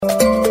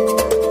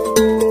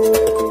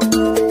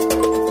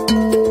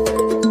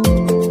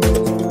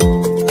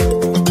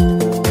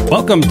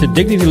Welcome to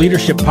Dignity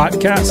Leadership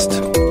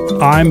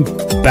Podcast. I'm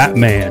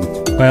Batman.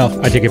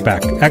 Well, I take it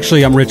back.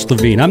 Actually, I'm Rich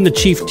Levine. I'm the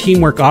Chief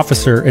Teamwork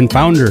Officer and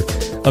founder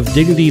of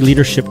Dignity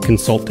Leadership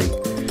Consulting.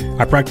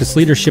 I practice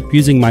leadership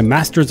using my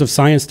Master's of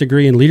Science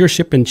degree in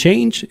Leadership and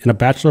Change and a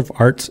Bachelor of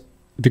Arts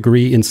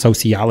degree in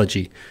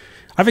Sociology.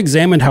 I've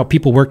examined how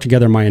people work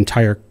together my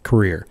entire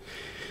career.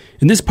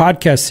 In this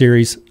podcast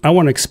series, I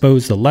want to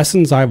expose the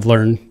lessons I've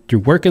learned through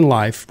work and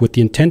life with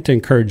the intent to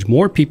encourage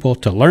more people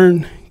to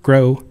learn,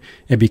 grow,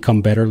 and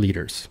become better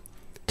leaders.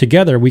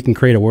 Together, we can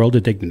create a world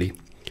of dignity.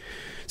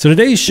 So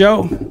today's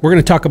show, we're going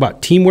to talk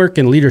about teamwork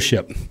and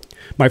leadership.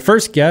 My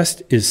first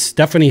guest is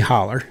Stephanie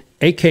Holler,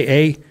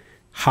 aka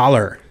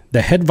Holler,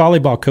 the head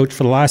volleyball coach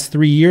for the last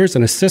 3 years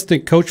and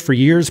assistant coach for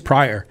years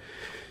prior.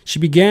 She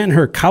began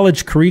her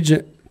college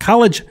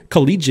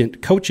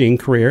collegiate coaching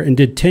career and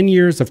did 10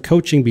 years of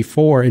coaching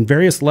before in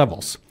various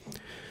levels.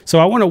 So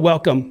I want to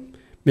welcome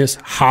Miss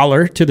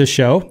Holler to the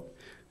show.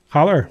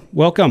 Holler,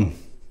 welcome.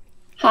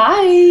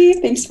 Hi,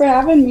 thanks for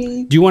having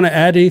me. Do you want to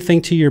add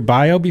anything to your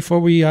bio before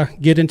we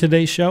get into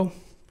today's show?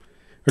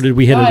 Or did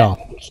we hit it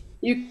all?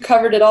 You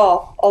covered it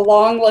all. A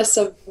long list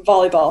of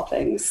volleyball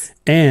things.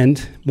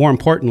 And more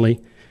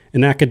importantly,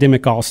 an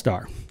academic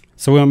all-star.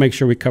 So we want to make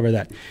sure we cover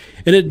that.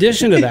 In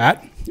addition to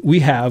that, we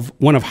have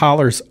one of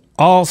Holler's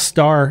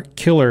all-star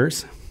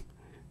killers,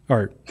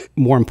 or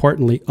more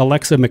importantly,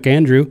 Alexa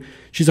McAndrew.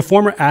 She's a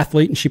former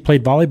athlete and she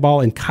played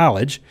volleyball in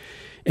college.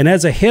 And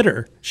as a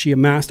hitter, she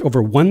amassed over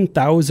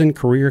 1,000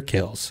 career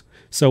kills.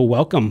 So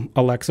welcome,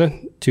 Alexa,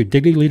 to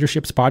Dignity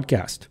Leadership's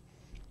podcast.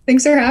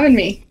 Thanks for having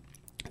me.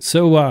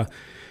 So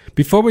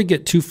before we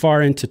get too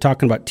far into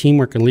talking about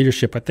teamwork and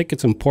leadership, I think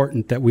it's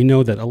important that we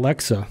know that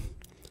Alexa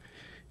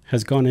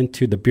has gone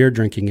into the beer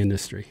drinking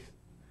industry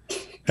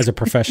as a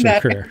professional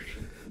career.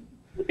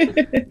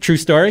 True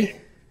story?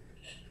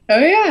 Oh,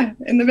 yeah.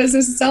 In the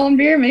business of selling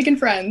beer, making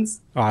friends.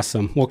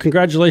 Awesome. Well,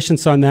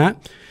 congratulations on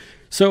that.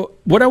 So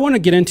what I want to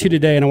get into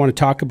today and I want to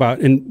talk about,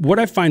 and what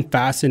I find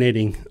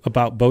fascinating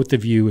about both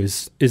of you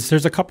is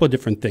there's a couple of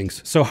different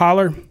things. So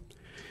Holler,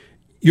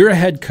 you're a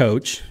head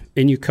coach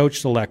and you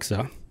coached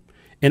Alexa.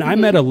 And I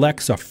met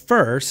Alexa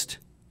first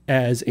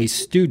as a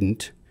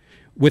student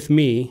with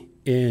me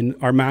in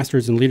our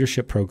Master's in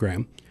Leadership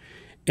program.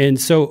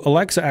 And so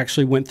Alexa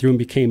actually went through and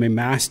became a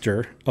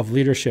master of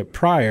leadership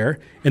prior,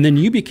 and then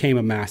you became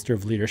a master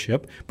of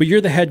leadership, but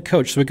you're the head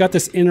coach. So we got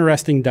this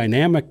interesting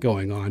dynamic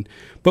going on.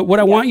 But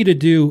what I want you to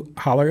do,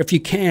 Holler, if you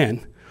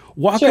can,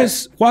 walk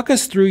us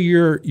through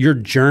your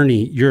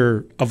journey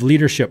of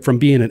leadership from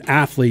being an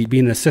athlete,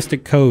 being an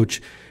assistant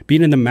coach,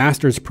 being in the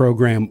master's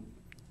program.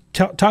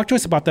 Talk to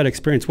us about that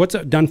experience. What's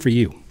it done for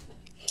you?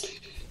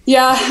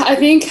 Yeah, I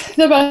think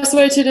the best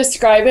way to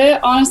describe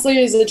it, honestly,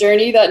 is a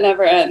journey that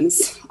never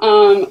ends.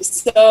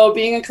 So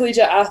being a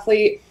collegiate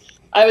athlete,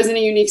 I was in a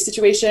unique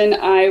situation.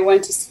 I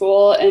went to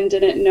school and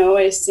didn't know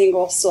a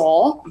single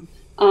soul.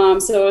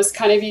 So it was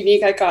kind of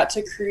unique. I got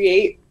to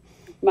create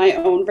my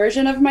own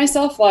version of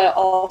myself while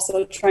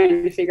also trying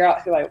to figure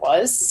out who I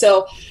was.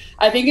 So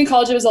I think in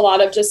college it was a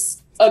lot of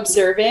just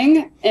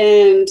observing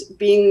and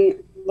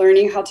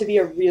learning how to be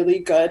a really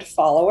good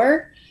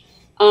follower.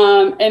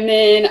 And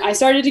then I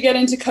started to get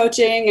into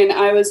coaching, and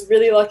I was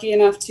really lucky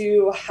enough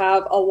to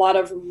have a lot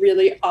of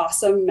really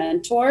awesome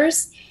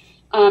mentors.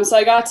 So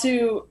I got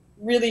to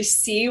really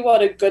see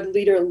what a good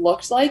leader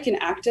looked like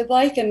and acted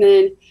like. And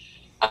then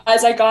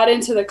as I got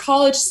into the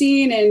college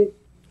scene and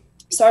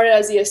started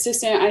as the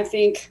assistant, I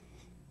think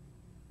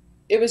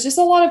it was just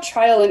a lot of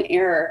trial and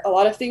error. A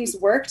lot of things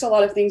worked, a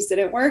lot of things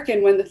didn't work.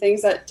 And when the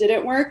things that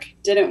didn't work,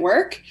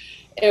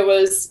 it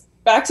was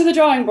back to the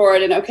drawing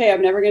board and, okay,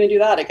 I'm never going to do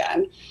that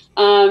again.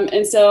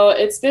 And so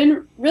it's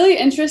been really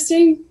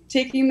interesting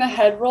taking the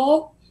head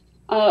role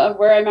of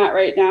where I'm at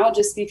right now,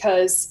 just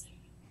because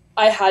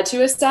I had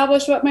to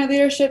establish what my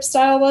leadership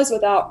style was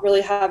without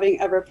really having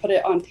ever put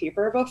it on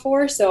paper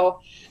before.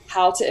 So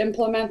how to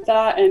implement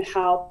that and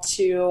how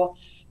to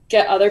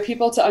get other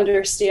people to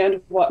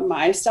understand what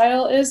my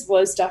style is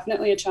was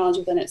definitely a challenge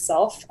within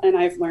itself. And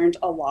I've learned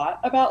a lot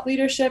about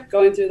leadership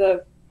going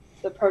through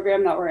the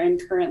program that we're in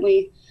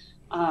currently.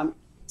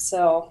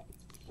 So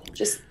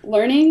just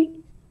learning.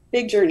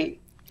 Big journey.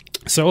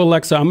 So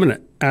Alexa, I'm going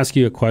to ask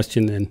you a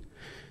question then.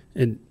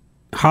 And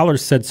Holler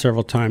said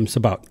several times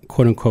about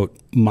quote unquote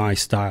my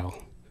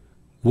style.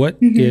 What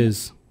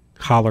is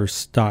Holler's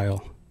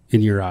style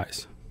in your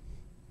eyes?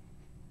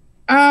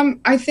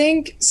 I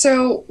think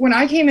so. When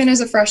I came in as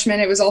a freshman,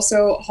 it was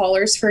also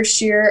Holler's first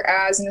year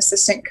as an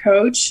assistant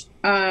coach.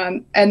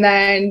 And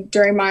then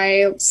during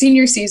my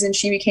senior season,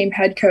 she became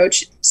head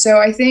coach. So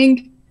I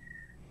think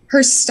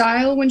her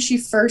style when she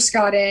first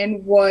got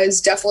in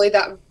was definitely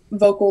that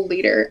vocal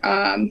leader.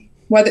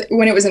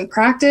 When it was in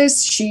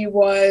practice, she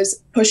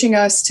was pushing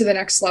us to the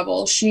next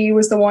level. She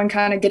was the one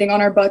kind of getting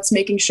on our butts,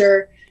 making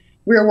sure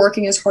we were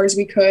working as hard as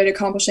we could,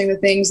 accomplishing the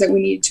things that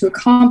we needed to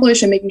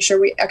accomplish and making sure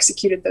we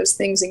executed those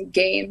things in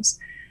games.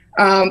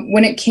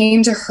 When it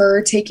came to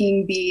her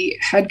taking the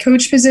head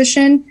coach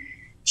position,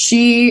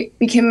 she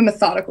became a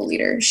methodical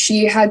leader.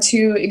 She had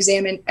to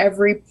examine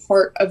every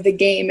part of the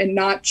game and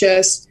not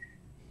just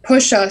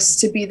push us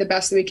to be the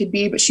best that we could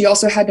be, but she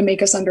also had to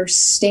make us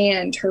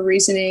understand her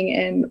reasoning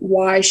and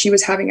why she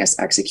was having us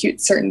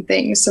execute certain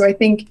things. So I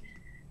think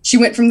she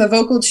went from the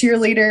vocal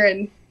cheerleader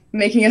and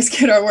making us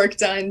get our work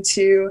done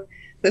to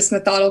this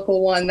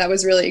methodical one that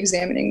was really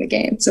examining the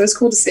game. So it's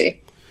cool to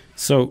see.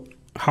 So,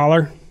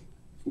 Holler,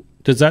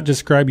 does that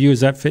describe you? Does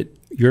that fit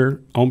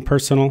your own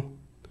personal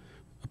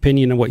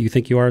opinion of what you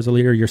think you are as a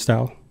leader, your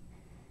style?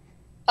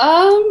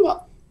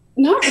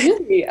 Not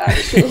really,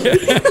 actually.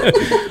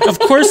 Of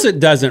course it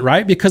doesn't,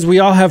 right? Because we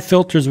all have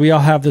filters. We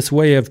all have this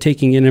way of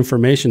taking in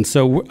information.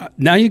 So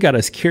now you got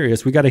us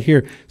curious. We got to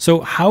hear.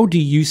 So how do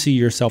you see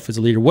yourself as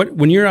a leader?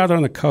 When you're out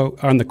on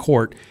the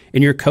court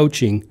and you're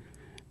coaching,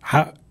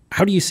 how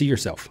do you see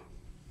yourself?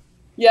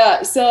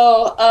 Yeah,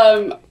 so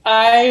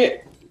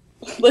I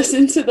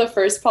listened to the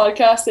first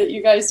podcast that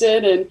you guys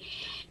did, and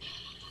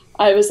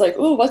I was like,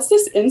 oh, what's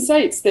this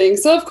insights thing?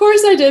 So of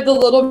course I did the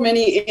little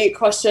mini 8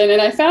 question,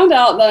 and I found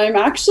out that I'm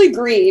actually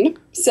green.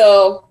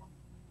 So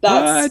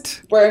that's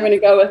where I'm going to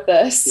go with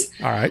this.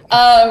 All right.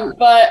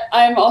 But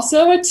I'm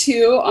also a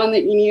 2 on the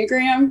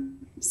Enneagram.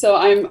 So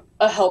I'm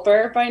a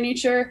helper by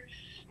nature.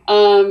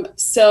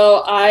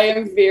 So I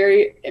am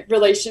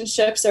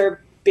relationships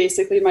are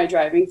basically my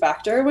driving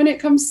factor when it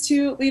comes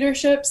to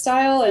leadership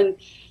style, and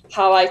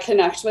how I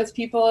connect with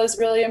people is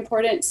really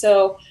important.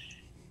 So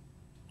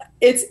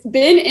it's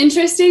been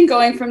interesting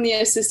going from the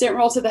assistant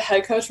role to the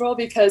head coach role,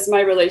 because my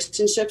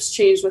relationships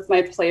changed with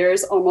my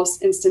players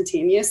almost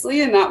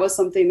instantaneously. And that was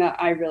something that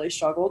I really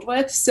struggled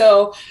with.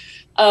 So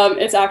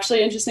it's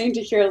actually interesting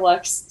to hear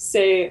Lex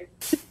say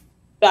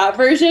that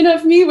version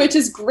of me, which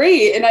is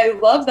great. And I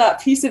love that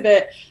piece of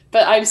it,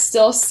 but I'm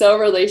still so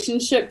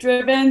relationship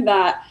driven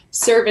that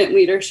servant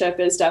leadership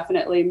is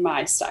definitely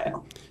my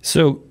style.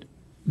 So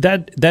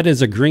that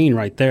is a green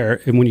right there.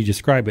 And when you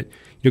describe it,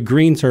 your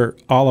greens are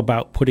all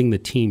about putting the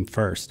team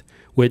first,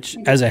 which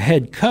as a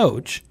head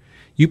coach,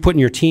 you putting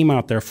your team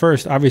out there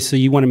first. Obviously,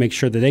 you want to make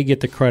sure that they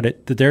get the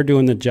credit, that they're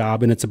doing the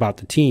job, and it's about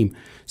the team.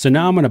 So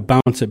now I'm going to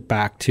bounce it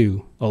back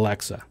to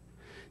Alexa.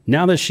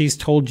 Now that she's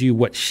told you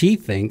what she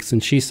thinks,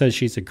 and she says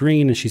she's a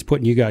green, and she's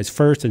putting you guys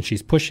first, and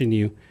she's pushing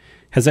you,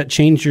 has that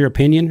changed your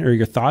opinion or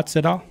your thoughts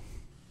at all?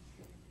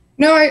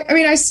 No, I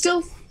mean, I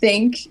still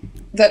think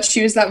that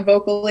she was that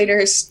vocal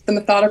leader, the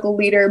methodical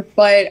leader,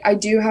 but I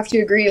do have to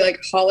agree, like,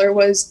 Holler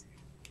was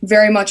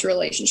very much a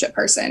relationship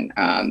person.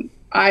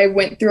 I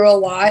went through a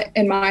lot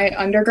in my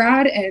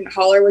undergrad, and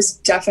Holler was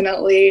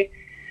definitely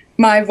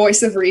my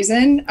voice of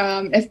reason.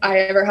 If I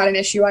ever had an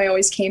issue, I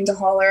always came to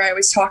Holler. I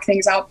always talked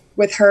things out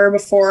with her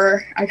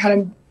before I kind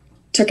of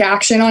took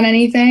action on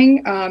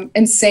anything.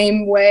 And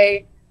same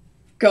way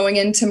going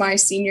into my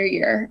senior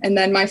year and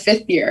then my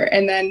 5th year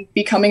and then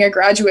becoming a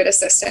graduate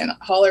assistant.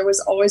 Holler was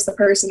always the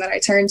person that I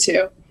turned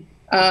to.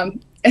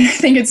 And I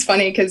think it's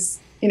funny because,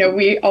 you know,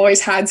 we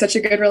always had such a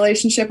good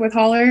relationship with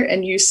Holler,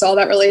 and you saw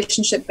that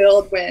relationship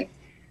build when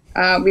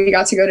we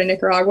got to go to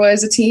Nicaragua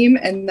as a team.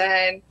 And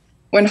then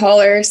when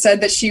Holler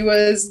said that she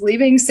was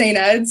leaving St.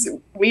 Ed's,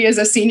 we as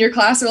a senior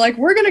class were like,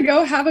 we're going to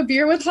go have a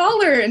beer with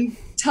Holler and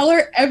tell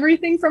her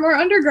everything from our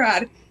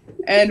undergrad.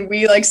 And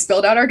we like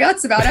spilled out our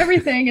guts about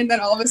everything. And then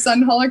all of a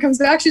sudden Holler comes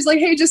back. She's like,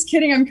 hey, just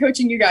kidding. I'm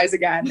coaching you guys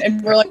again.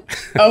 And we're like,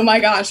 oh my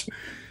gosh, we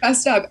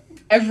messed up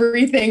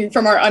everything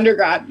from our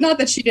undergrad. Not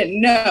that she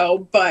didn't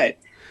know, but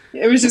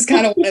it was just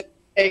kind of one of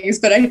the things.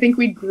 But I think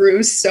we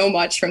grew so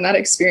much from that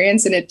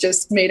experience, and it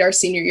just made our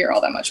senior year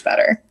all that much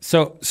better.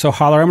 So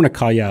Holler, I'm going to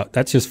call you out.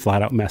 That's just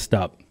flat out messed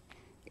up.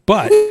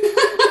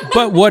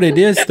 But what it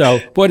is though,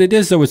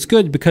 it's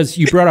good because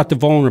you brought out the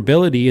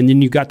vulnerability, and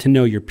then you got to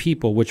know your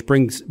people, which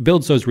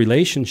builds those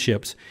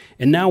relationships.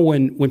 And now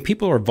when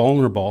people are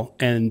vulnerable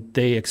and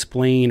they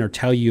explain or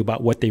tell you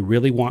about what they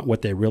really want,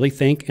 what they really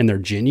think, and they're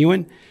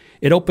genuine,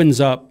 it opens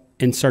up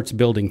and starts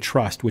building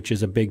trust, which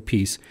is a big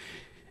piece.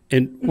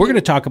 And we're going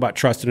to talk about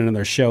trust in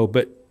another show.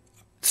 But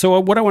so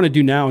what I want to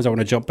do now is I want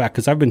to jump back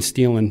because I've been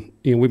stealing,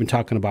 we've been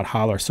talking about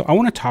Holler. So I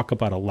want to talk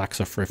about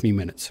Alexa for a few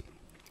minutes.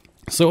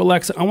 So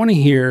Alexa, I want to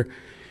hear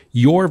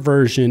your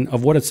version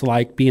of what it's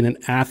like being an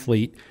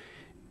athlete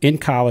in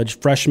college,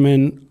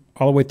 freshman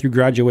all the way through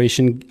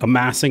graduation,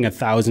 amassing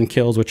 1,000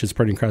 kills, which is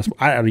pretty incredible.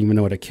 I don't even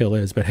know what a kill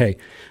is, but hey,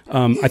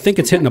 I think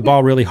it's hitting the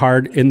ball really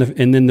hard, and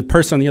then the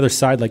person on the other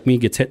side, like me,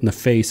 gets hit in the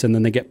face, and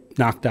then they get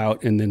knocked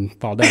out and then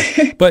fall down.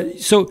 But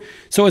so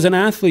as an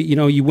athlete,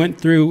 you went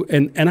through,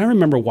 and I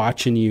remember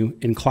watching you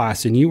in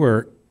class, and you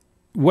were,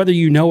 whether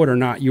you know it or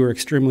not, you were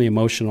extremely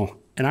emotional.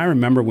 And I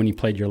remember when you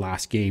played your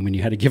last game and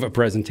you had to give a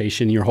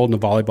presentation, you're holding a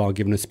volleyball,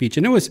 giving a speech,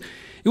 and it was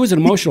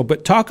emotional.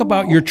 But talk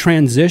about your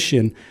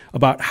transition,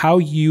 about how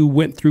you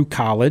went through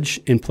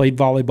college and played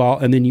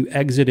volleyball, and then you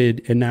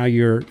exited, and now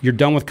you're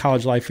done with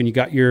college life, and you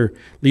got your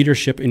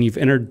leadership, and you've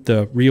entered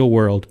the real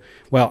world.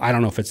 Well, I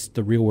don't know if it's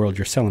the real world.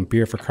 You're selling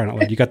beer, for crying out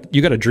loud.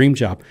 You got a dream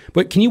job.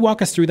 But can you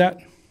walk us through that?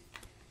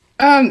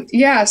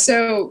 Yeah.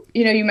 So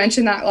you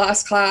mentioned that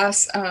last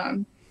class.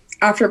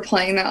 After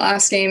playing that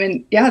last game.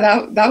 And yeah,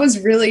 that was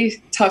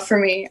really tough for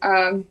me.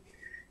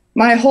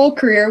 My whole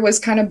career was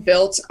kind of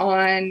built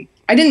on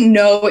I didn't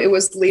know it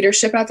was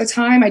leadership at the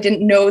time. I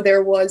didn't know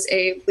there was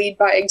a lead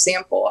by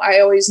example. I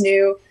always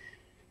knew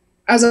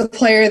as a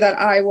player that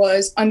I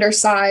was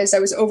undersized. I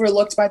was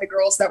overlooked by the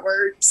girls that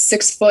were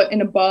 6 foot and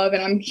above,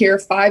 and I'm here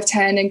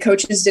 5'10", and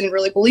coaches didn't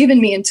really believe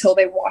in me until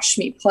they watched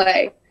me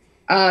play.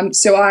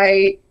 So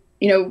I,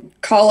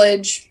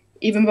 college,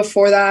 even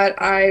before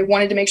that, I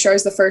wanted to make sure I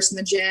was the first in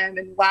the gym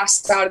and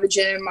last out of the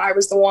gym. I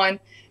was the one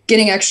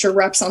getting extra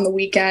reps on the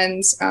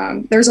weekends.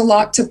 There's a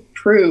lot to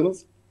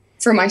prove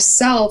for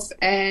myself.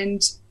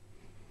 And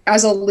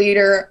as a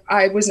leader,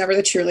 I was never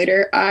the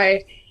cheerleader.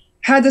 I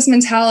had this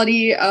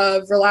mentality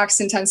of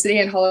relaxed intensity,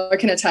 and Holler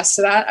can attest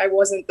to that. I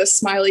wasn't the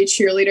smiley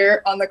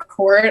cheerleader on the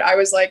court. I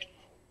was like,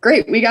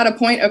 great, we got a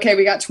point. Okay,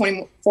 we got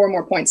 24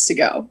 more points to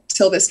go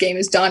till this game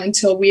is done,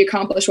 until we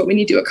accomplish what we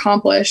need to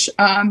accomplish.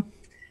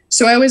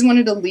 So I always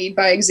wanted to lead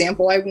by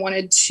example. I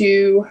wanted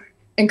to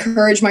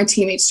encourage my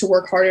teammates to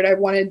work harder. I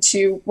wanted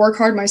to work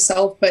hard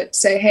myself, but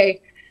say,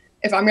 hey,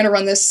 if I'm going to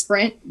run this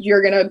sprint,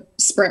 you're going to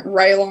sprint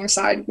right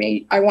alongside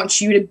me. I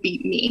want you to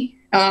beat me.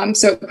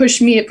 So it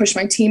pushed me, it pushed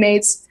my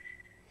teammates.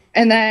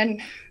 And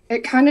then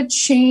it kind of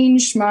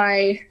changed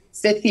my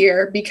 5th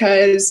year,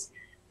 because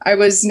I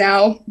was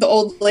now the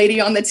old lady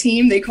on the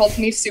team. They called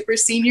me super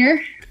senior.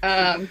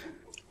 And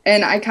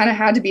I kind of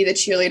had to be the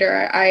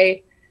cheerleader.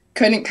 I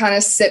couldn't kind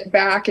of sit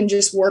back and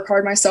just work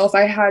hard myself.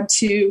 I had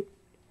to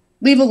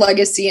leave a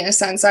legacy in a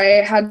sense. I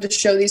had to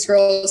show these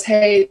girls,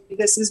 hey,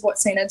 this is what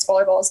St. Ed's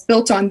volleyball is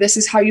built on. This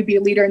is how you be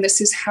a leader, and this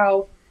is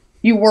how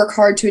you work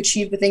hard to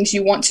achieve the things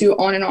you want to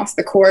on and off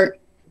the court.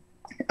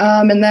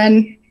 And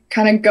then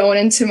kind of going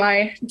into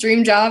my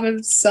dream job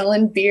of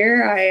selling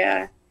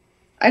beer,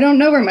 I don't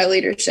know where my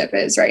leadership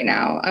is right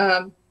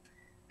now.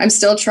 I'm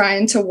still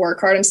trying to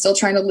work hard. I'm still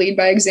trying to lead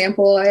by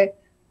example. I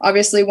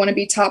obviously want to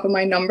be top of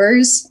my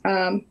numbers,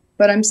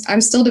 but I'm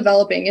still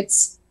developing.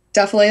 It's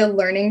definitely a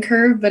learning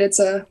curve, but it's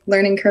a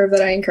learning curve that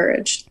I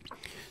encourage.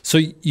 So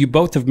you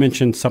both have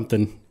mentioned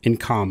something in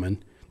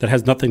common that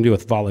has nothing to do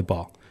with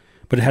volleyball,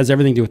 but it has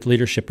everything to do with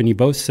leadership. And you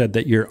both said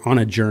that you're on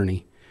a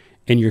journey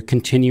and you're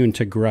continuing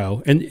to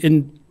grow.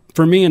 And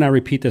for me, and I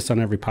repeat this on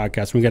every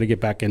podcast, we got to get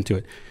back into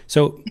it.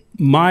 So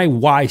my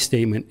why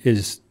statement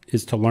is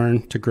to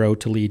learn, to grow,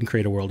 to lead, and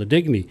create a world of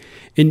dignity.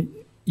 And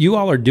you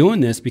all are doing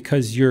this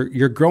because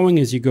you're growing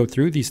as you go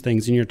through these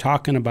things, and you're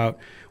talking about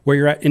where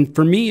you're at. And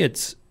for me,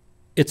 it's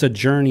a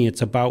journey.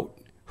 It's about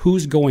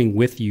who's going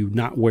with you,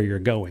 not where you're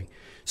going.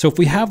 So if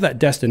we have that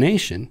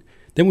destination,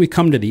 then we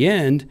come to the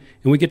end,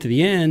 and we get to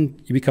the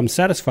end, you become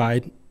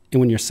satisfied.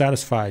 And when you're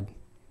satisfied,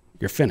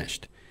 you're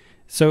finished.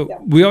 So yeah.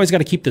 We always got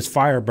to keep this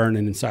fire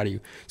burning inside of you.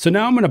 So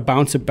now I'm going to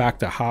bounce it back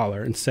to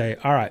Holler and say,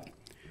 all right,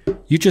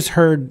 you just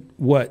heard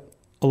what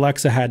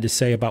Alexa had to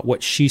say about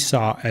what she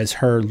saw as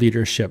her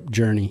leadership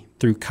journey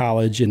through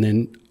college and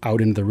then out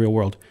into the real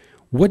world.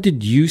 What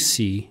did you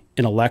see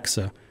in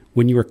Alexa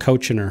when you were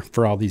coaching her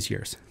for all these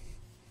years?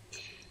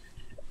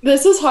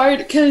 This is hard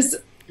because,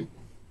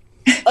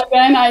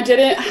 again, I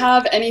didn't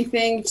have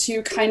anything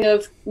to kind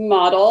of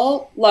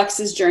model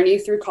Lex's journey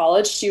through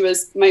college. She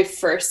was my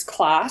first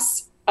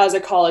class as a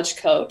college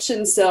coach.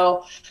 And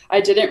so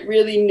I didn't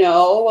really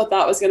know what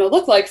that was going to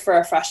look like for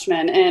a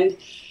freshman. And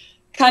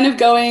kind of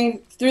going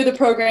through the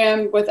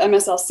program with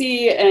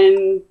MSLC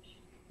and,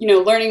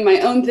 learning my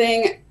own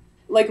thing,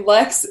 like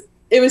Lex,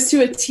 it was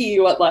to a T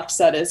what Lex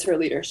said is her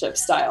leadership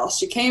style.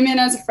 She came in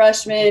as a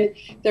freshman.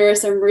 There were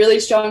some really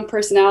strong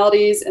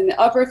personalities in the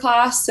upper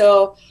class.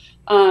 So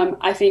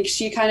I think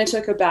she kind of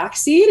took a back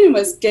seat and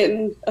was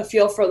getting a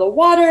feel for the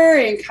water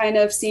and kind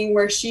of seeing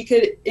where she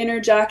could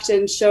interject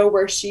and show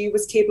where she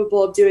was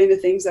capable of doing the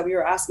things that we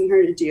were asking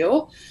her to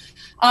do.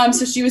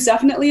 So she was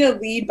definitely a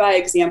lead by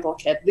example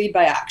kid, lead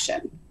by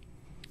action.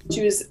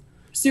 She was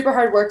super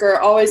hard worker,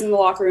 always in the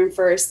locker room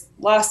first,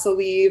 last to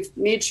leave,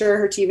 made sure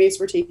her teammates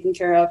were taken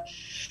care of.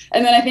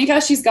 And then I think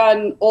as she's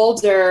gotten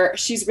older,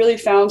 she's really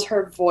found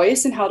her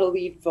voice and how to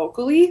lead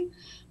vocally.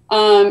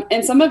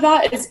 And some of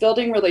that is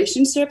building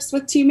relationships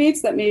with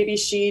teammates that maybe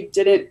she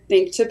didn't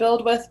think to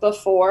build with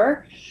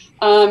before.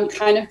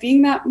 Kind of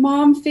being that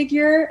mom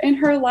figure in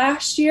her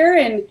last year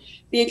and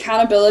the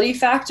accountability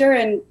factor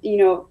and,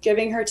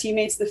 giving her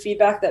teammates the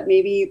feedback that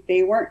maybe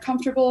they weren't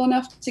comfortable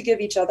enough to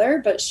give each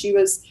other, but she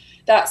was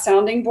that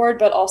sounding board,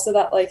 but also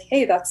that like,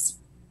 hey, that's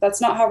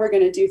not how we're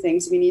going to do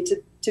things. We need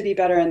to be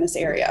better in this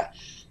area.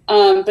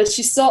 But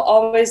she's still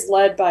always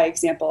led by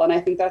example. And I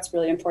think that's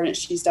really important.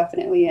 She's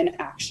definitely an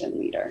action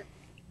leader.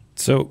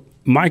 So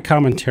my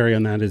commentary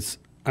on that is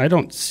I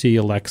don't see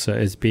Alexa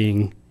as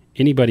being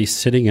anybody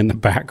sitting in the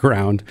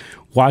background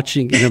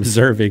watching and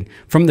observing.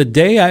 From the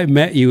day I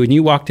met you and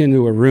you walked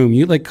into a room,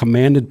 you like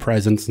commanded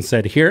presence and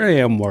said, here I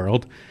am,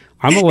 world.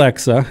 I'm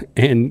Alexa,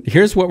 and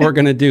here's what we're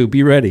going to do.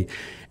 Be ready.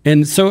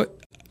 And so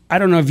I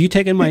don't know, have you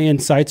taken my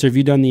insights or have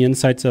you done the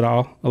insights at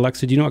all?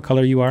 Alexa, do you know what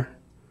color you are?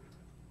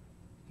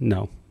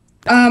 No.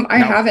 I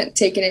haven't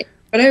taken it,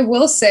 but I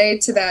will say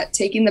to that,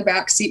 taking the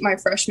back seat my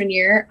freshman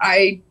year,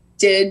 I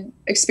did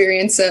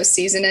experience a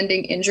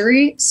season-ending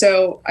injury.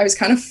 So I was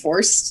kind of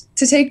forced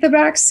to take the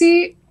back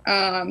seat.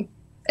 And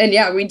And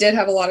yeah, we did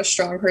have a lot of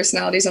strong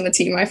personalities on the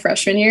team my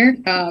freshman year.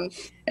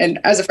 And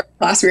as a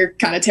class, we were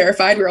kind of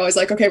terrified. We were always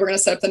like, okay, we're going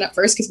to set up the net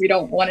first because we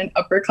don't want an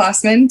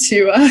upperclassman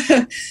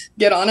to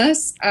get on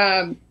us.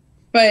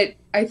 But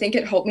I think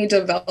it helped me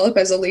develop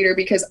as a leader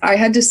because I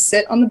had to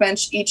sit on the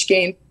bench each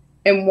game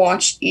and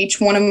watch each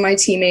one of my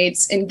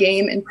teammates in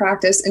game and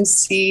practice and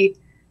see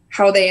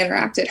how they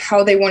interacted,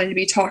 how they wanted to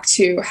be talked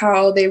to,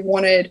 how they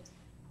wanted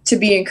to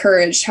be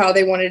encouraged, how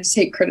they wanted to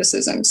take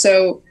criticism.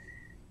 So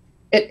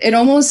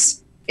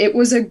it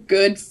was a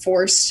good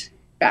forced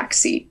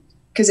backseat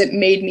because it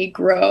made me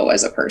grow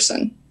as a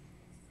person.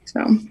 So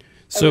I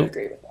would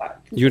agree with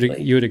that.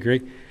 You would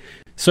agree.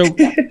 So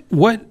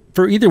what,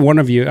 for either one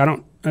of you, I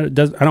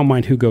don't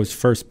mind who goes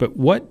first, but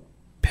what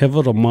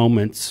pivotal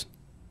moments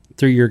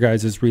through your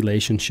guys'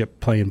 relationship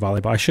playing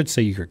volleyball, I should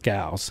say your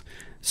gals.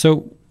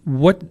 So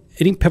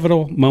any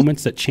pivotal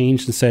moments that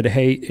changed and said,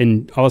 hey,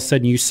 and all of a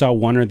sudden you saw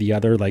one or the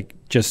other, like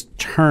just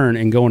turn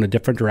and go in a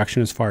different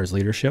direction as far as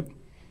leadership?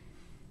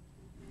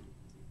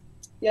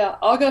 Yeah,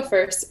 I'll go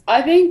first.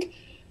 I think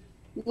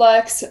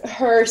Lex,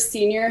 her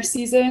senior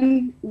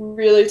season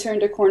really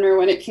turned a corner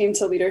when it came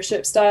to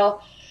leadership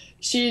style.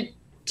 She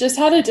just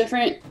had a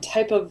different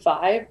type of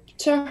vibe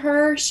to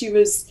her. She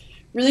was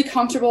really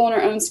comfortable in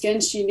her own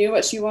skin. She knew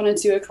what she wanted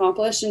to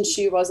accomplish, and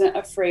she wasn't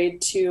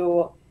afraid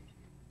to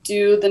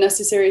do the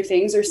necessary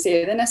things or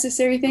say the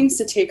necessary things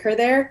to take her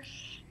there.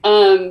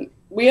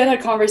 We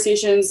had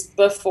conversations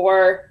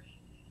before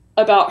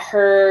about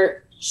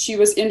her. She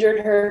was injured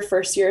her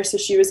first year, so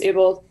she was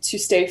able to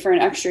stay for an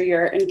extra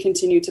year and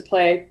continue to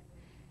play.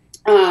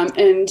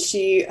 And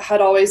she had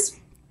always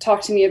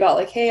talked to me about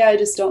like, hey, I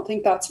just don't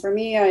think that's for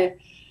me.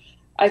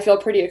 I feel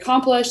pretty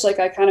accomplished. Like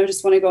I kind of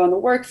just want to go in the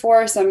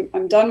workforce.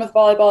 I'm done with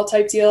volleyball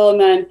type deal.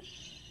 And then,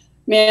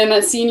 man,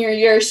 that senior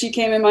year, she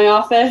came in my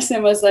office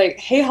and was like,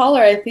 hey,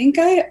 Holler, I think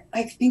I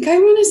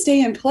want to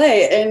stay and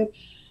play. And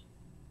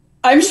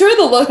I'm sure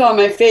the look on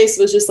my face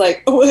was just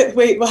like, oh,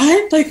 wait,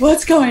 what? Like,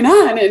 what's going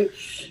on? And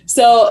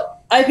so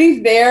I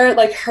think there,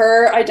 like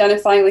her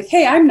identifying like,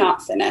 hey, I'm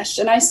not finished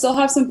and I still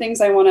have some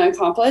things I want to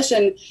accomplish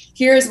and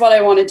here's what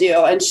I want to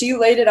do. And she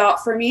laid it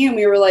out for me and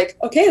we were like,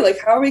 okay, like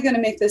how are we going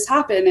to make this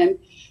happen? And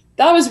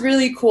that was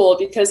really cool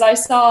because I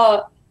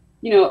saw,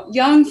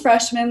 young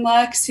freshman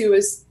Lex who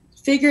was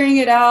figuring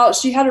it out.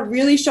 She had a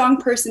really strong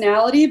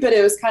personality, but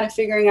it was kind of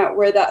figuring out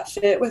where that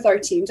fit with our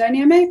team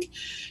dynamic.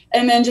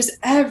 And then just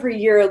every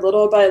year,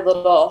 little by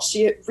little,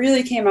 she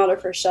really came out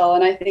of her shell.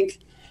 And I think,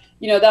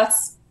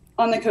 that's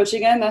on the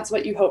coaching end, that's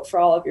what you hope for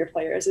all of your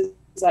players is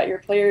that your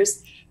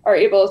players are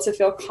able to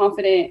feel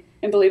confident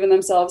and believe in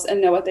themselves and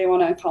know what they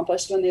want to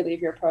accomplish when they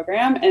leave your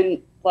program. And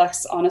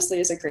Lex, honestly,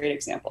 is a great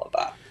example of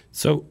that.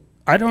 So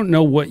I don't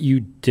know what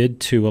you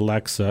did to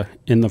Alexa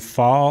in the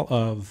fall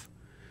of,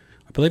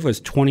 I believe it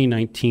was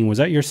 2019. Was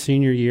that your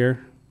senior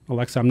year,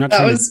 Alexa? I'm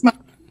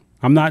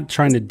not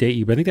trying to date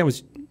you, but I think that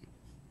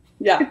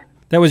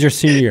was your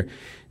senior year.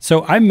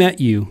 So I met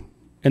you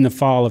in the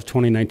fall of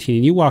 2019,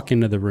 and you walk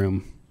into the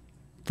room,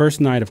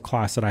 first night of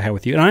class that I had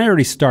with you, and I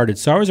already started,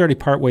 so I was already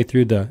partway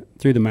through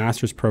the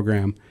master's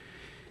program,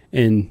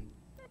 and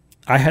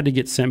I had to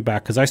get sent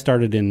back because I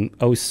started in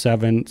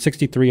 07,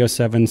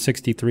 6307,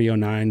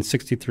 6309,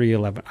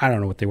 6311. I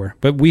don't know what they were,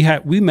 but we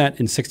met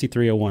in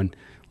 6301,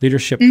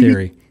 leadership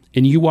theory,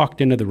 and you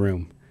walked into the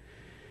room.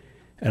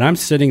 And I'm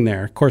sitting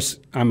there. Of course,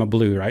 I'm a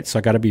blue, right? So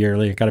I got to be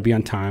early. I got to be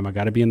on time. I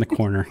got to be in the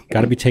corner.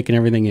 Got to be taking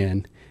everything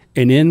in.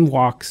 And in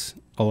walks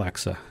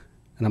Alexa.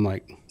 And I'm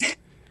like,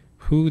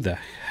 who the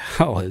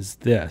hell is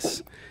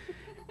this?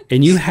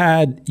 And you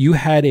had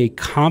a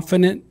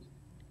confident,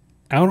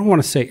 I don't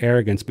want to say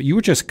arrogance, but you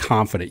were just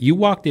confident. You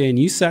walked in,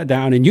 you sat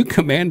down, and you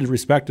commanded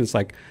respect. And it's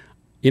like,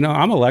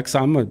 I'm Alexa.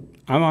 I'm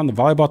on the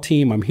volleyball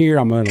team. I'm here.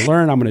 I'm going to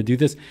learn. I'm going to do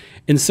this.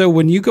 And so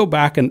when you go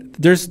back, and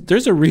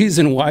there's a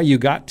reason why you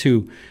got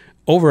to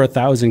over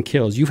 1,000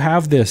 kills. You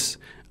have this,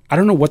 I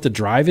don't know what the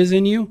drive is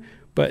in you,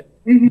 but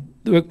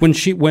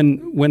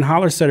when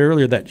Holler said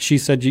earlier that she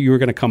said you were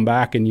going to come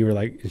back and you were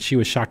like, and she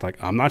was shocked,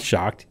 like, I'm not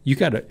shocked.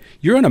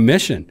 You're on a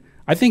mission.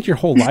 I think your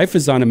whole life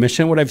is on a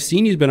mission. What I've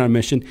seen, you've been on a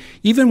mission.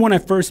 Even when I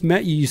first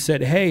met you, you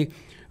said, hey,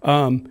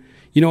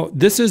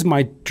 this is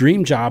my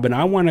dream job and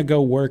I want to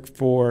go work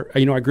for,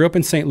 I grew up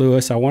in St.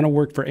 Louis. I want to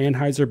work for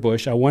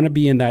Anheuser-Busch. I want to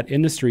be in that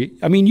industry.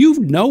 I mean, you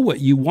know what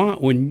you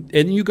want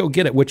and you go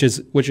get it, which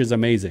is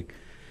amazing.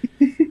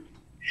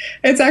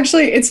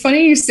 It's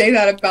funny you say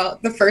that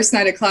about the first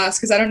night of class,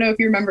 because I don't know if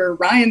you remember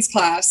Ryan's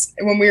class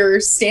when we were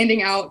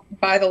standing out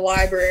by the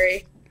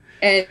library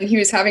and he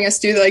was having us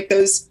do like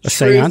those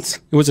seance.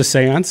 It was a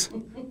seance.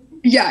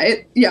 Yeah,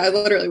 it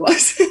literally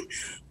was.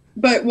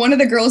 But one of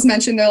the girls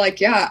mentioned, they're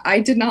like, yeah, I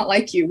did not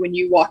like you when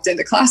you walked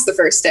into class the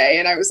first day.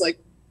 And I was like,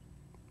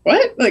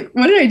 what? Like,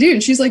 what did I do?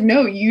 And she's like,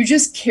 no, you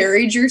just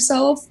carried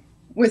yourself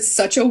with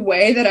such a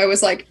way that I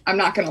was like, I'm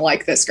not going to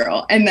like this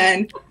girl. And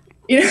then,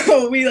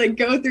 we like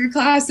go through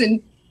class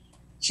and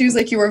she was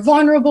like, you were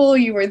vulnerable.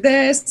 You were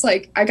this,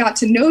 like, I got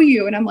to know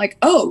you. And I'm like,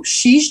 oh,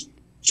 she's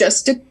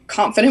just a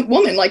confident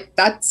woman. Like,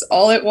 that's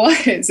all it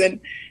was. And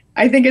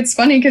I think it's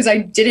funny because I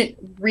didn't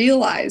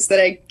realize that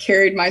I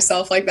carried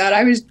myself like that.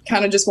 I was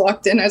kind of just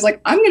walked in. I was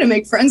like, I'm going to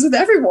make friends with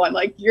everyone.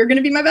 Like, you're going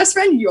to be my best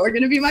friend. You're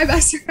going to be my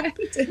best friend.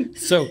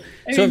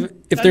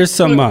 If there's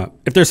some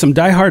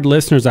diehard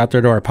listeners out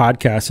there to our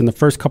podcast, in the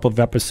first couple of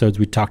episodes,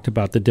 we talked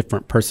about the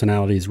different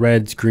personalities,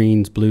 reds,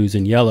 greens, blues,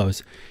 and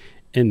yellows.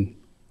 And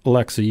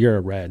Alexa, you're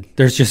a red.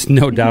 There's just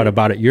no doubt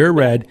about it. You're a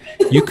red.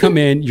 You come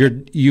in,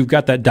 you've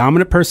got that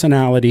dominant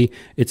personality.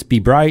 It's be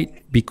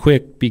bright, be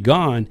quick, be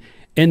gone.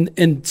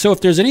 And so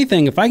if there's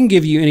anything, if I can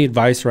give you any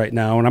advice right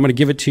now, and I'm going to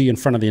give it to you in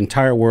front of the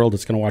entire world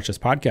that's going to watch this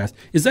podcast,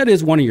 that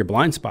is one of your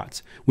blind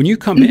spots. When you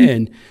come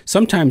in,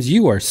 sometimes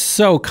you are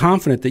so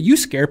confident that you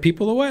scare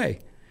people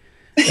away.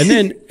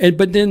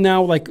 But then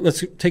now, like,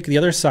 let's take the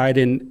other side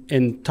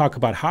and talk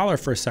about Holler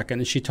for a second.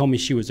 And she told me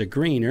she was a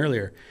green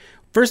earlier.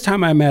 First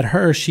time I met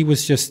her, she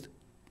was just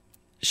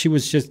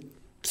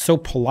so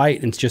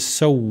polite and just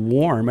so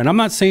warm. And I'm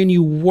not saying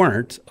you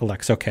weren't,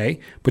 Alexa, okay,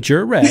 but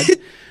you're a red.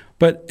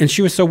 And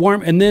she was so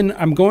warm. And then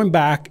I'm going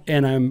back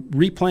and I'm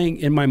replaying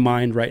in my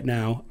mind right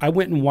now. I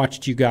went and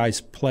watched you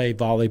guys play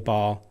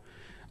volleyball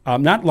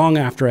not long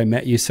after I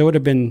met you. So it would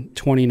have been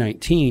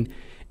 2019.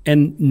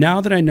 And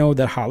now that I know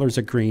that Holler's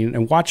a green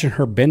and watching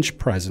her bench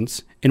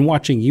presence and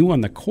watching you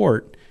on the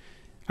court,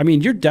 I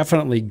mean, you're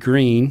definitely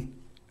green.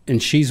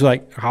 And she's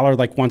like, Holler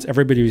like wants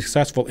everybody to be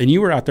successful. And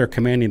you were out there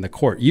commanding the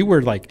court. You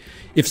were like,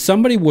 if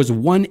somebody was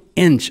 1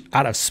 inch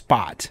out of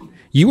spot,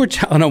 you were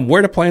telling them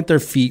where to plant their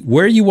feet,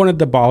 where you wanted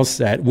the ball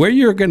set, where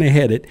you were going to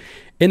hit it.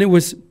 And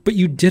but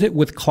you did it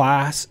with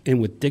class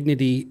and with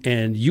dignity.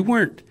 And you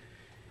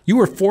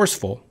were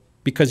forceful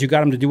because you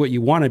got them to do what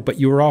you wanted, but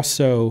you were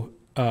also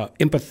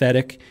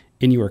empathetic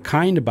and you were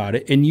kind about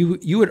it. And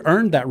you had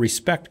earned that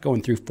respect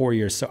going through 4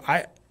 years. So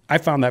I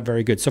found that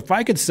very good. So if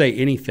I could say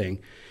anything,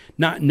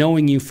 not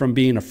knowing you from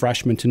being a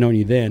freshman to knowing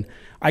you then,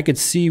 I could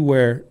see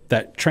where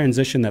that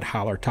transition that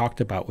Holler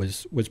talked about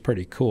was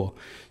pretty cool.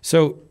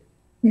 So,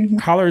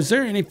 Holler, is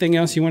there anything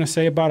else you want to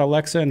say about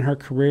Alexa and her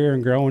career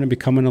and growing and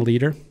becoming a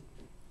leader?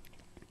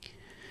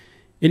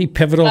 Any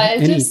pivotal?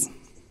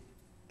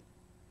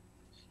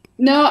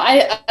 No,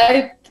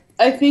 I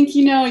think,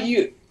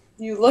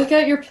 you look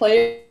at your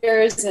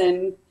players,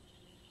 and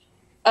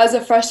as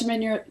a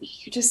freshman,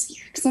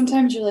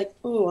 sometimes you're like,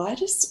 oh,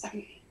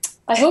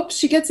 I hope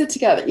she gets it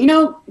together.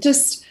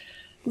 Just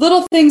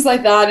little things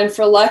like that. And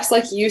for Lex,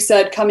 like you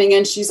said, coming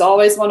in, she's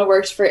always want to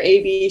work for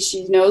AB.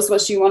 She knows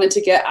what she wanted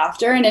to get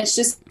after. And it's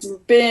just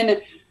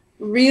been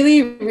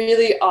really,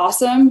 really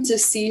awesome to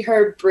see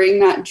her bring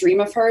that dream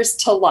of hers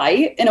to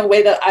light in a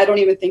way that I don't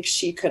even think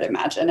she could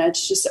imagine.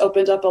 It's just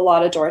opened up a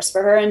lot of doors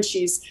for her, and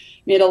she's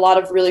made a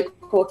lot of really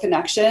cool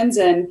connections.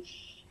 And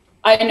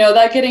I know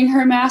that getting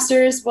her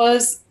master's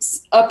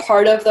was a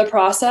part of the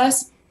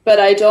process, but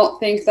I don't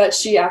think that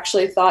she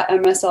actually thought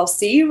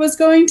MSLC was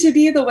going to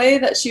be the way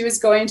that she was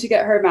going to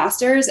get her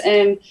master's.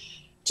 And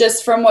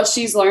just from what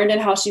she's learned and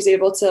how she's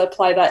able to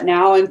apply that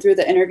now, and through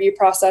the interview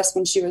process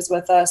when she was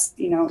with us,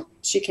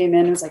 she came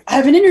in and was like, I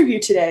have an interview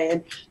today.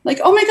 And like,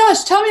 oh my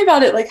gosh, tell me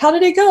about it. Like, how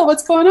did it go?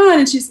 What's going on?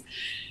 And she's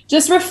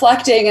just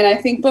reflecting. And I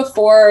think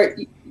before,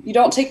 you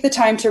don't take the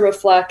time to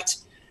reflect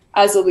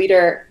as a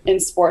leader in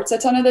sports a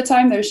ton of the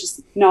time. There's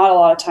just not a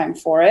lot of time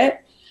for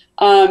it.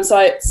 So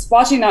it's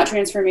watching that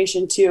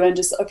transformation too, and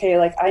just, okay,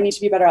 like, I need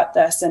to be better at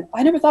this. And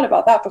I never thought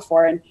about that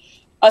before. And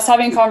us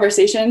having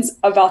conversations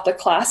about the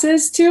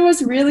classes too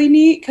was really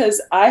neat,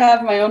 because I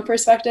have my own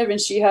perspective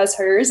and she has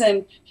hers,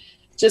 and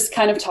just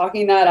kind of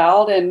talking that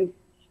out and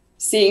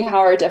seeing how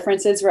our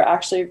differences were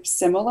actually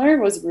similar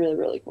was really,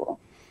 really cool.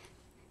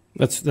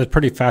 That's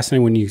pretty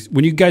fascinating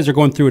when you guys are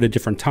going through it at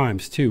different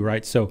times too,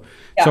 right? So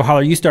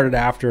Holler, you started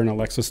after and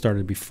Alexa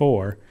started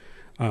before.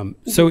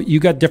 So you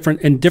got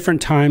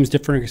different times,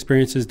 different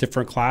experiences,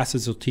 different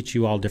classes will teach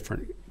you all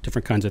different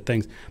kinds of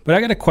things. But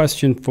I got a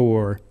question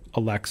for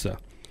Alexa.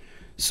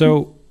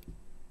 So,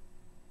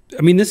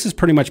 I mean, this is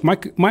pretty much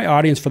my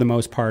audience for the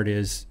most part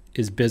is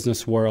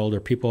business world, or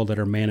people that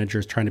are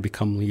managers trying to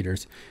become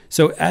leaders.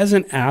 So as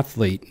an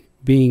athlete,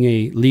 being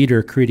a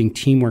leader, creating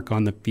teamwork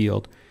on the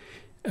field,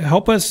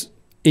 help us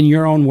in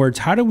your own words.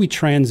 How do we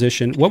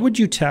transition? What would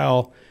you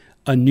tell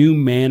a new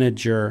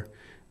manager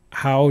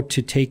how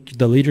to take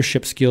the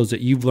leadership skills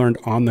that you've learned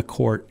on the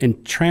court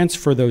and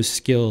transfer those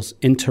skills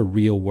into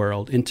real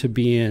world, into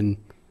being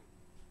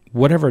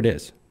whatever it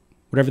is,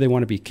 whatever they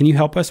want to be? Can you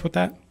help us with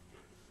that?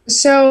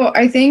 So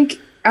I think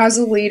as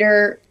a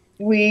leader,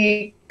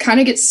 we kind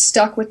of get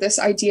stuck with this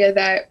idea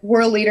that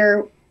we're a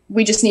leader,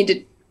 we just need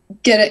to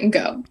get it and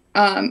go.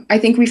 I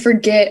think we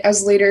forget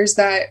as leaders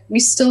that we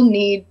still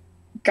need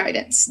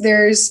guidance.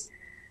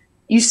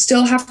 You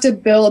still have to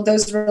build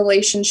those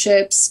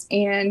relationships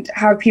and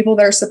have people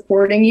that are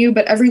supporting you,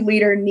 but every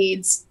leader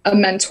needs a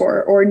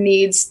mentor or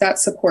needs that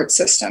support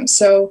system.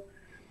 So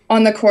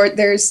on the court,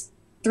 there's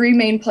 3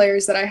 main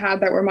players that I had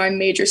that were my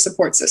major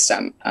support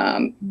system.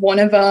 One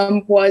of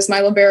them was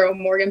my libero,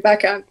 Morgan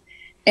Beckham,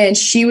 and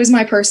she was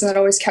my person that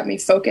always kept me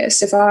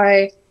focused. If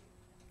I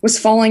was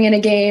falling in a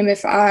game,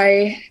 if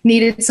I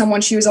needed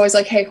someone, she was always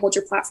like, hey, hold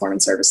your platform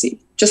and serve a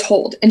seat. Just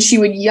hold. And she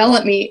would yell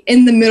at me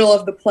in the middle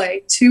of the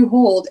play to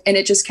hold. And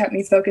it just kept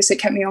me focused. It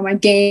kept me on my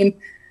game.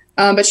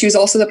 But she was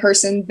also the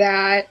person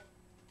that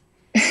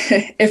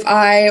if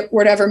I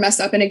were to ever mess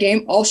up in a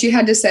game, all she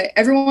had to say,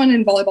 everyone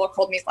in volleyball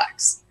called me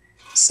Lex.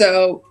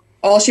 So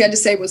all she had to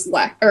say was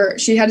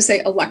she had to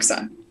say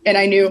Alexa. And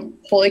I knew,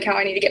 holy cow,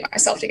 I need to get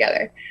myself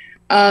together.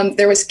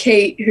 There was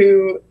Kate,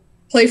 who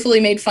playfully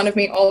made fun of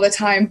me all the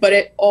time, but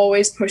it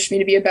always pushed me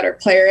to be a better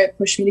player. It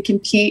pushed me to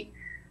compete.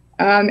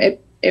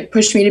 It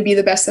pushed me to be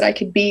the best that I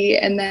could be.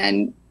 And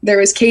then there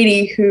was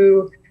Katie,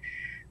 who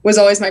was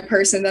always my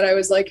person that I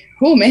was like,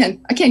 oh man,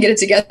 I can't get it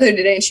together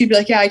today. And she'd be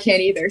like, yeah, I can't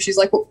either. She's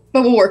like, well,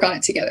 but we'll work on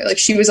it together. Like,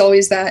 she was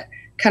always that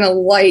kind of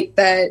light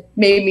that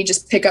made me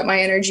just pick up my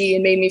energy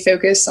and made me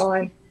focus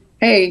on,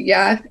 hey,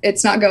 yeah,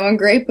 it's not going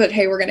great, but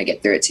hey, we're going to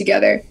get through it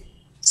together.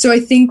 So I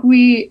think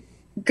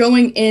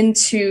going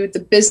into the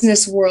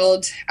business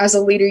world as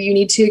a leader, you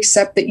need to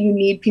accept that you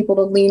need people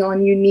to lean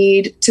on. You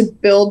need to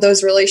build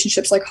those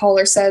relationships. Like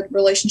Holler said,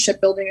 relationship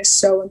building is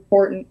so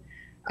important.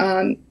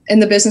 In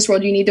the business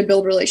world, you need to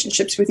build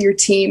relationships with your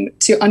team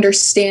to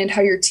understand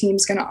how your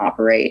team's going to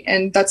operate.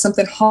 And that's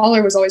something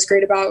Holler was always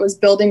great about, was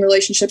building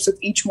relationships with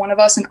each one of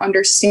us and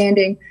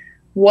understanding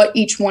what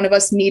each one of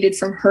us needed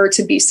from her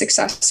to be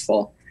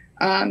successful.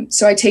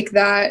 So I take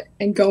that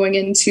and going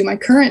into my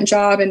current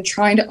job and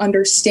trying to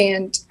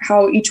understand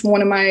how each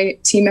one of my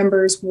team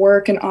members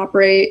work and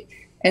operate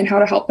and how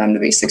to help them to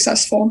be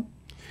successful.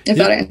 If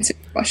that answers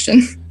your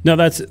question. No,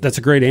 that's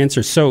a great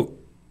answer. So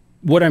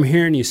what I'm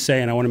hearing you say,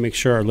 and I want to make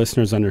sure our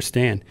listeners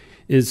understand,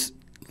 is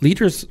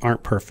leaders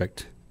aren't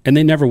perfect, and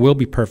they never will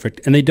be perfect,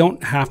 and they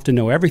don't have to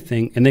know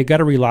everything, and they got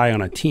to rely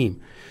on a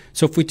team.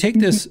 So if we take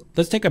this,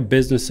 let's take a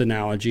business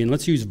analogy, and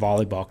let's use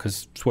volleyball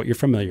because it's what you're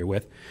familiar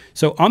with.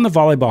 So on the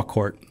volleyball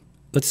court,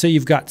 let's say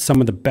you've got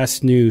some of the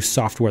best new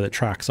software that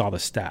tracks all the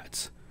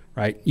stats,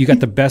 right? You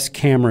got the best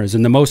cameras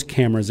and the most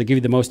cameras that give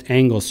you the most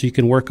angles so you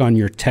can work on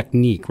your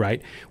technique,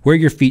 right? Where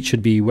your feet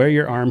should be, where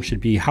your arm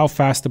should be, how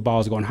fast the ball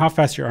is going, how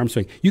fast your arm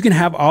swing. You can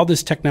have all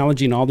this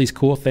technology and all these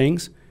cool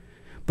things,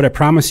 but I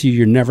promise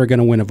you're never going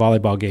to win a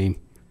volleyball game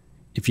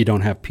if you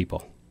don't have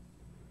people.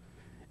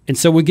 And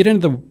so we get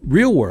into the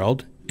real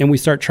world and we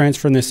start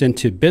transferring this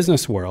into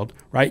business world,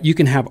 right? You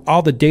can have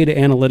all the data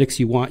analytics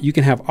you want. You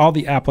can have all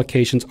the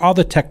applications, all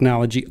the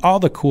technology, all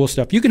the cool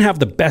stuff. You can have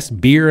the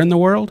best beer in the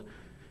world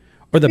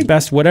or the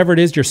best, whatever it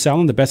is you're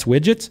selling, the best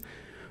widgets.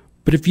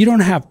 But if you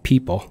don't have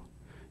people,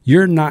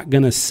 you're not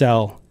going to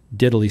sell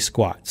diddly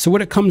squat. So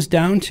what it comes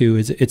down to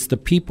is it's the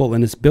people,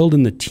 and it's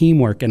building the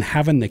teamwork and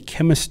having the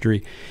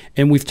chemistry.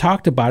 And we've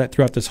talked about it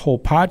throughout this whole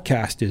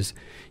podcast is,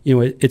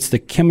 it's the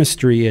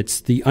chemistry, it's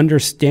the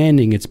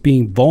understanding, it's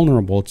being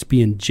vulnerable, it's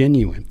being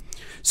genuine.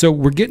 So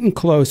we're getting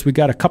close. We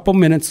got a couple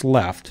minutes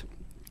left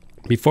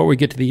before we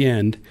get to the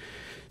end.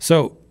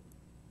 So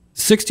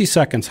 60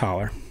 seconds,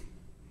 Holler.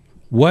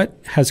 What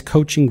has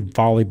coaching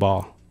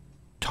volleyball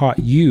taught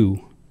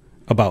you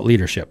about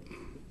leadership?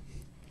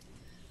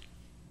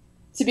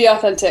 To be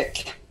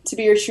authentic, to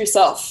be your true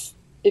self.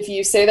 If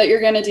you say that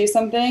you're going to do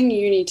something,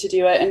 you need to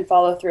do it and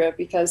follow through,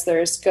 because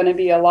there's going to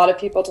be a lot of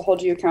people to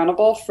hold you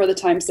accountable for the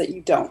times that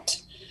you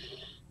don't.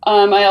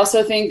 I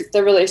also think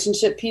the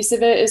relationship piece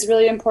of it is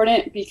really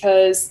important,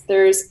 because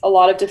there's a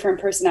lot of different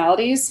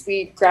personalities.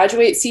 We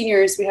graduate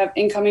seniors, we have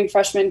incoming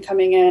freshmen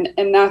coming in,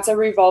 and that's a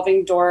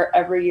revolving door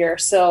every year.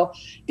 So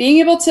being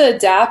able to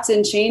adapt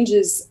and change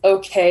is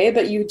okay,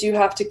 but you do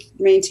have to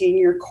maintain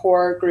your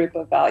core group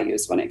of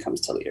values when it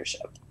comes to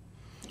leadership.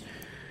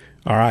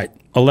 All right,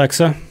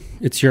 Alexa,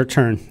 it's your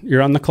turn.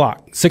 You're on the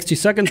clock. 60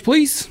 seconds,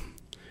 please.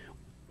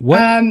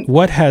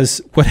 What has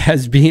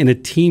being a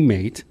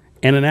teammate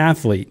and an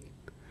athlete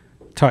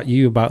taught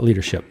you about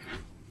leadership?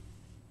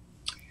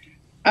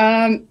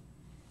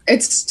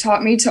 It's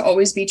taught me to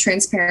always be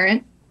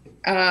transparent.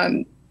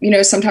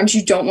 Sometimes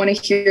you don't want to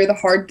hear the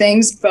hard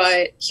things,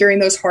 but hearing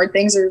those hard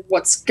things are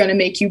what's going to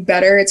make you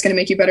better. It's going to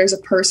make you better as a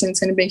person. It's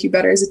going to make you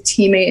better as a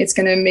teammate. It's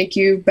going to make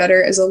you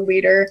better as a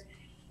leader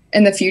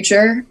in the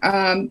future.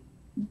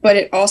 But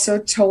it also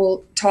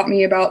taught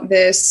me about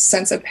this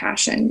sense of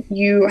passion.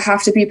 You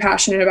have to be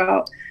passionate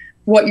about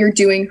what you're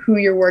doing, who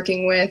you're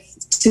working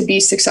with, to be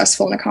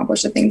successful and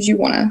accomplish the things you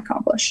want to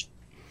accomplish.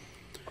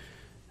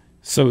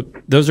 So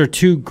those are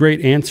two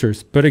great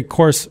answers. But of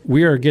course,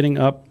 we are getting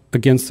up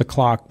against the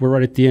clock. We're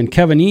right at the end.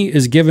 Kevin E.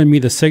 is giving me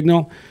the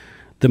signal,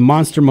 the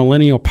Monster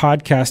Millennial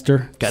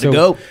Podcaster. Gotta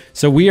go.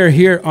 So we are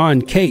here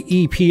on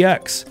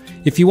KEPX.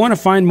 If you want to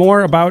find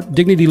more about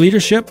Dignity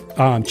Leadership,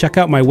 check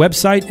out my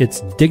website.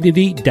 It's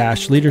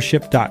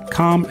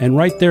dignity-leadership.com. And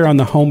right there on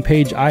the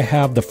homepage, I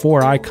have the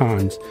 4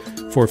 icons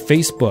for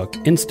Facebook,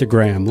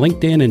 Instagram,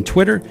 LinkedIn, and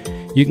Twitter.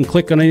 You can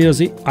click on any of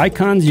those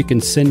icons. You can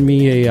send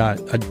me a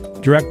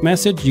direct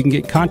message. You can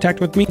get in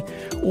contact with me,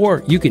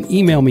 or you can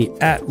email me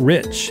at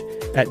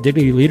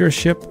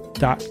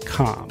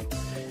rich@dignityleadership.com.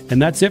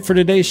 And that's it for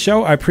today's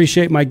show. I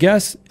appreciate my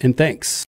guests, and thanks.